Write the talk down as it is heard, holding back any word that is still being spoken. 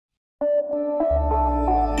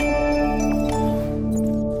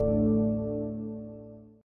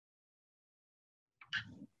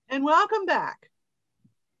And welcome back.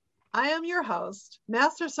 I am your host,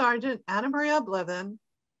 Master Sergeant Anna Maria Blithen,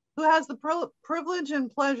 who has the privilege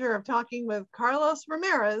and pleasure of talking with Carlos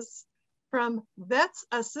Ramirez from Vets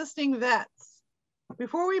Assisting Vets.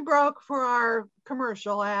 Before we broke for our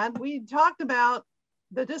commercial ad, we talked about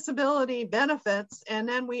the disability benefits, and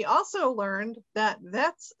then we also learned that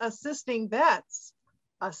Vets Assisting Vets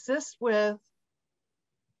assist with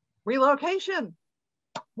relocation.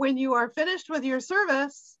 When you are finished with your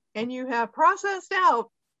service and you have processed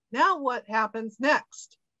out, now what happens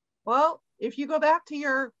next? Well, if you go back to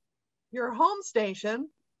your home station,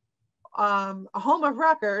 a home of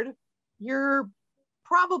record, you're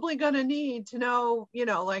probably going to need to know,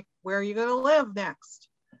 like where are you going to live next?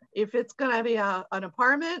 If it's going to be an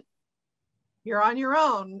apartment, you're on your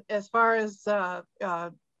own as far as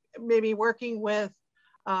maybe working with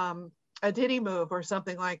a Diddy move or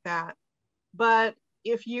something like that. But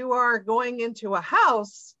if you are going into a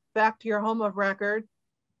house, back to your home of record,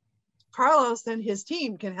 Carlos and his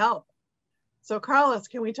team can help. So Carlos,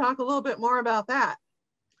 can we talk a little bit more about that?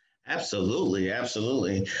 Absolutely,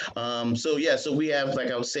 absolutely. So we have,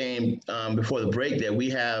 like I was saying before the break, that we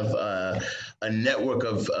have a network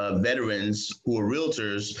of veterans who are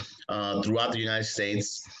realtors throughout the United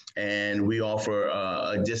States, and we offer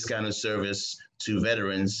a discounted service to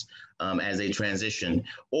veterans as they transition,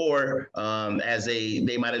 or as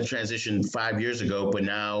they might have transitioned 5 years ago, but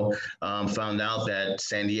now found out that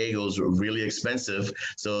San Diego's really expensive,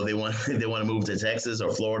 so they want to move to Texas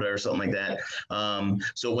or Florida or something like that.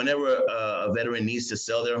 So whenever a veteran needs to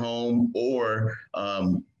sell their home or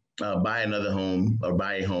buy another home or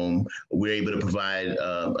buy a home, we're able to provide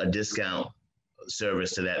a discount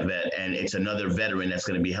service to that vet, and it's another veteran that's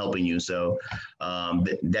going to be helping you. So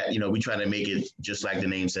we try to make it just like the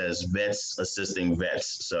name says, Vets Assisting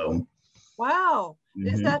Vets. So wow.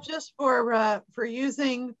 Is that just for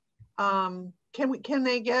using can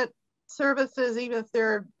they get services even if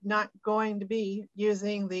they're not going to be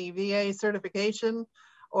using the VA certification,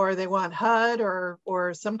 or they want HUD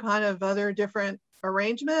or some kind of other different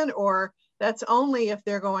arrangement, or that's only if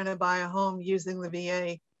they're going to buy a home using the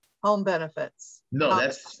VA home benefits? No,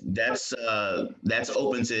 that's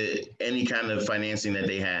open to any kind of financing that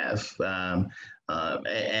they have.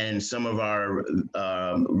 And some of our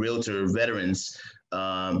realtor veterans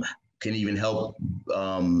can even help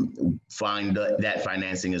find that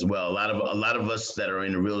financing as well. A lot of us that are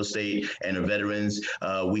in the real estate and are veterans,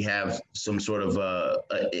 we have some sort of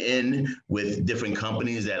in with different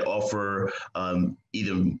companies that offer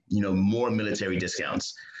either more military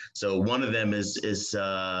discounts. So one of them is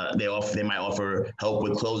they might offer help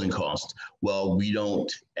with closing costs. Well, we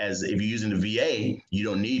don't, as if you're using the VA, you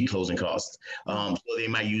don't need closing costs. So they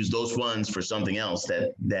might use those funds for something else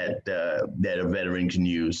that a veteran can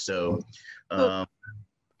use. So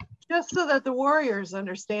just so that the warriors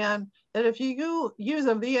understand that if you use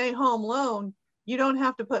a VA home loan, you don't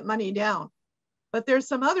have to put money down, but there's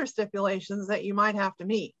some other stipulations that you might have to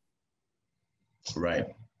meet. Right.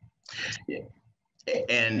 Yeah.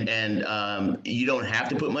 And you don't have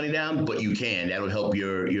to put money down, but you can. That would help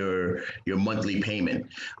your monthly payment.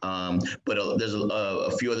 But there's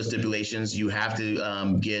a few other stipulations. You have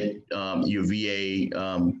to get your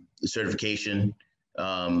VA certification,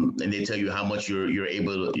 and they tell you how much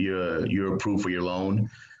you're approved for your loan.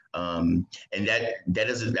 And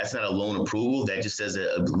that's not a loan approval. That just says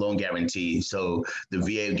a loan guarantee. So the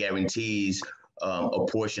VA guarantees a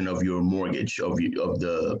portion of your mortgage of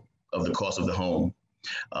the cost of the home.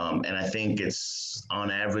 And I think it's on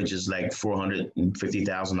average is like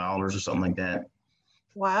 $450,000 or something like that.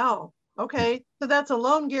 Wow. Okay. So that's a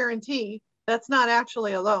loan guarantee. That's not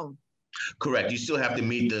actually a loan. Correct. You still have to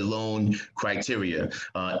meet the loan criteria,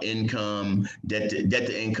 income, debt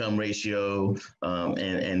to income ratio,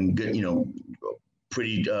 and good,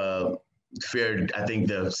 pretty fair. I think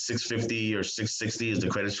the 650 or 660 is the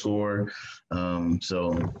credit score.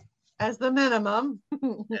 So as the minimum.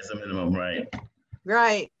 As a minimum, right.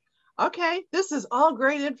 Right. Okay. This is all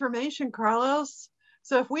great information, Carlos.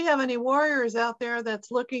 So if we have any warriors out there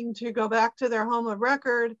that's looking to go back to their home of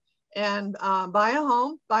record and buy a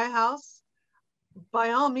home, buy a house,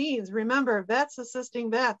 by all means, remember, Vets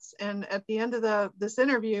Assisting Vets. And at the end of this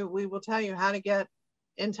interview, we will tell you how to get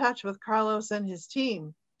in touch with Carlos and his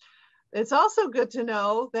team. It's also good to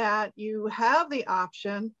know that you have the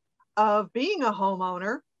option of being a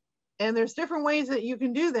homeowner, and there's different ways that you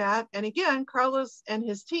can do that. And again, Carlos and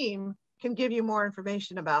his team can give you more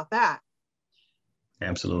information about that.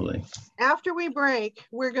 Absolutely. After we break,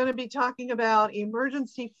 we're going to be talking about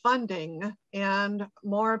emergency funding and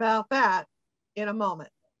more about that in a moment.